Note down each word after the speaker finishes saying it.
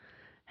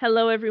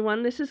Hello,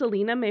 everyone. This is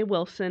Alina Mae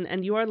Wilson,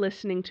 and you are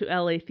listening to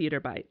LA Theater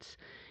Bites.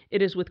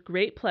 It is with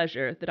great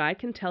pleasure that I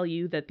can tell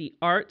you that the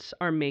arts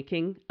are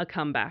making a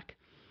comeback.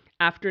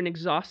 After an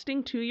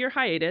exhausting 2-year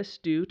hiatus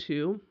due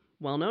to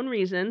well-known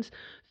reasons,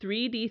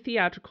 3D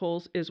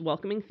Theatricals is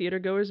welcoming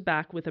theatergoers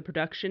back with a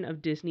production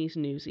of Disney's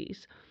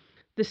NEWSIES.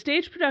 The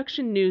stage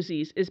production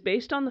NEWSIES is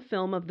based on the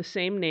film of the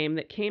same name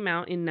that came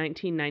out in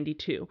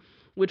 1992,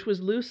 which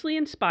was loosely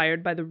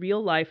inspired by the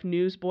real-life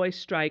newsboy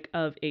strike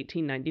of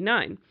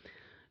 1899.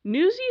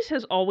 Newsies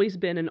has always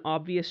been an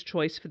obvious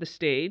choice for the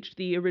stage.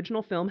 The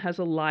original film has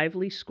a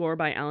lively score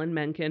by Alan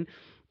Menken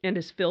and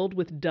is filled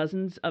with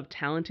dozens of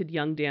talented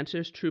young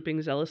dancers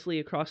trooping zealously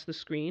across the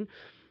screen.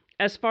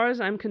 As far as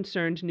I'm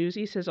concerned,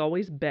 Newsies has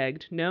always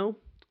begged, no,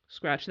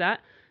 scratch that,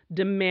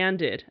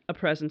 demanded a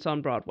presence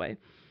on Broadway.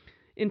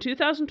 In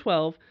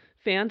 2012,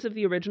 fans of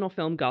the original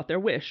film got their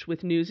wish,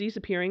 with Newsies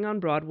appearing on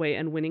Broadway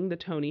and winning the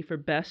Tony for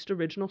Best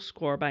Original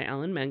Score by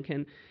Alan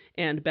Menken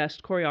and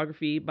Best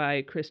Choreography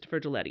by Christopher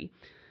Giletti.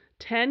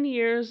 10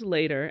 years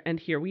later, and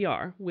here we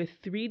are,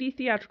 with 3D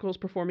Theatricals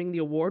performing the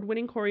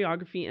award-winning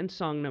choreography and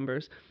song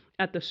numbers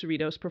at the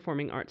Cerritos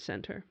Performing Arts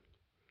Center.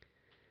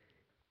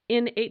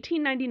 In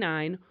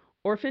 1899,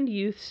 orphaned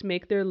youths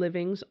make their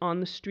livings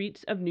on the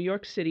streets of New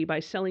York City by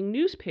selling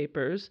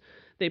newspapers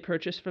they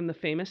purchased from the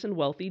famous and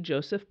wealthy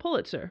Joseph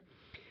Pulitzer.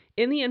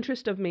 In the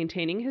interest of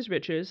maintaining his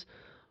riches,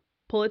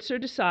 Pulitzer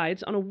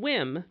decides on a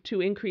whim to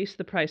increase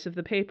the price of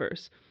the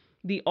papers.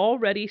 The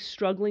already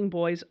struggling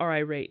boys are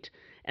irate,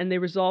 and they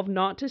resolve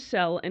not to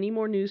sell any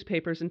more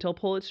newspapers until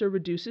Pulitzer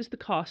reduces the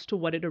cost to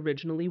what it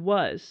originally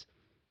was.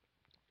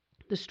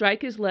 The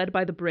strike is led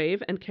by the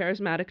brave and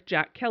charismatic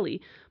Jack Kelly,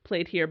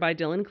 played here by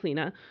Dylan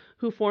Klena,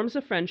 who forms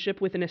a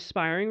friendship with an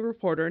aspiring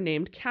reporter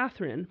named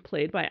Catherine,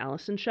 played by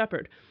Allison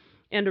Shepard,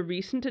 and a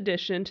recent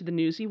addition to the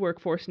newsy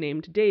workforce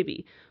named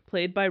Davy,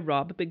 played by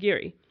Rob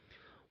Bagiri.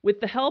 With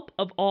the help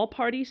of all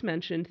parties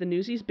mentioned, the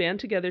Newsies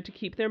band together to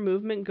keep their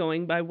movement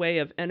going by way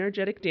of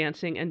energetic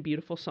dancing and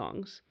beautiful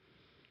songs.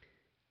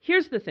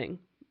 Here's the thing.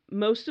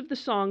 Most of the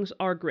songs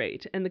are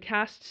great, and the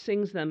cast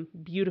sings them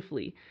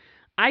beautifully.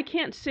 I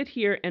can't sit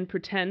here and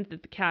pretend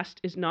that the cast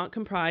is not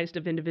comprised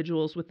of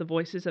individuals with the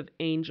voices of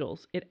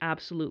angels. It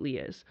absolutely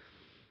is.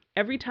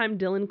 Every time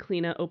Dylan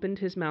Klena opened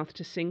his mouth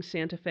to sing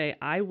Santa Fe,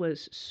 I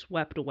was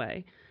swept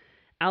away.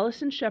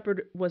 Allison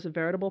Shepard was a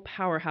veritable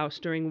powerhouse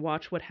during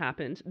Watch What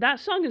Happens. That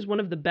song is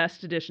one of the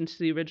best additions to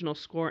the original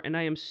score, and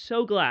I am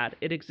so glad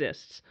it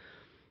exists.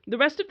 The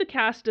rest of the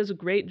cast does a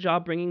great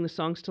job bringing the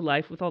songs to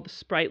life with all the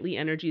sprightly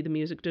energy the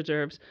music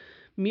deserves.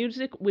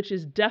 Music which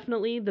is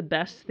definitely the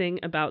best thing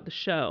about the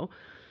show.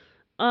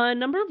 A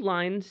number of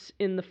lines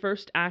in the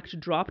first act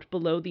dropped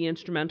below the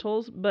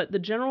instrumentals, but the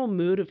general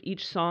mood of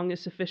each song is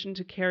sufficient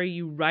to carry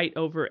you right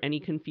over any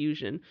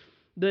confusion.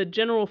 The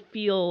general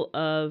feel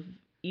of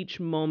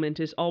each moment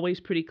is always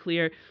pretty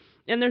clear,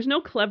 and there's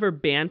no clever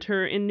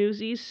banter in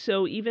Newsies,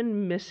 so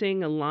even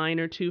missing a line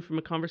or two from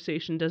a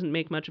conversation doesn't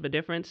make much of a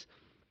difference.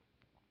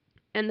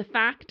 And the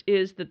fact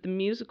is that the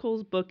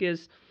musical's book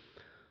is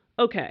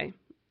okay,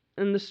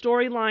 and the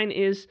storyline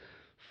is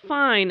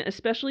fine,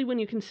 especially when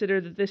you consider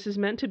that this is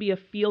meant to be a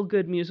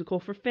feel-good musical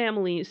for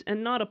families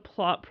and not a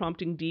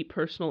plot-prompting deep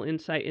personal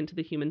insight into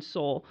the human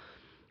soul.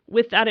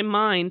 With that in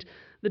mind,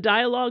 the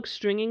dialogue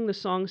stringing the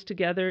songs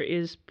together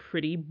is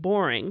pretty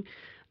boring.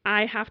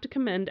 I have to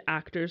commend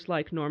actors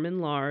like Norman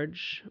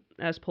Large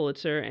as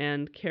Pulitzer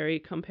and Carrie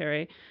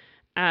Compere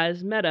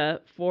as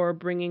Meta for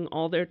bringing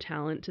all their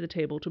talent to the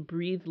table to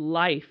breathe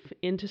life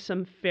into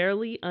some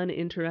fairly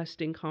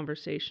uninteresting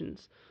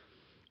conversations.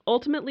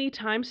 Ultimately,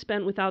 time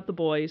spent without the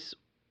boys,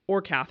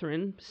 or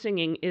Catherine,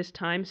 singing is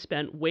time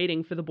spent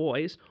waiting for the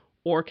boys,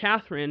 or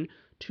Catherine,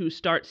 to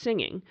start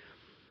singing.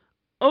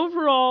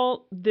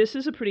 Overall, this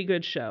is a pretty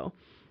good show.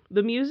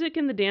 The music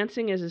and the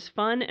dancing is as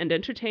fun and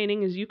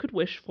entertaining as you could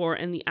wish for,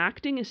 and the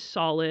acting is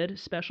solid.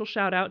 Special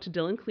shout out to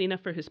Dylan Klena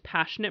for his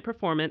passionate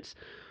performance,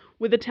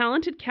 with a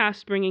talented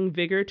cast bringing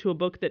vigor to a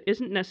book that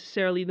isn't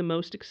necessarily the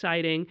most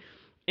exciting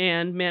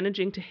and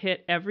managing to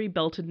hit every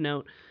belted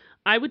note.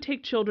 I would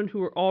take children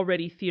who are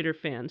already theater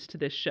fans to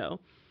this show.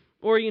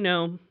 Or,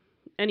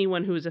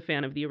 anyone who is a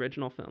fan of the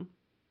original film.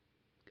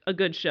 A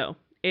good show.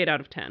 8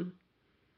 out of 10.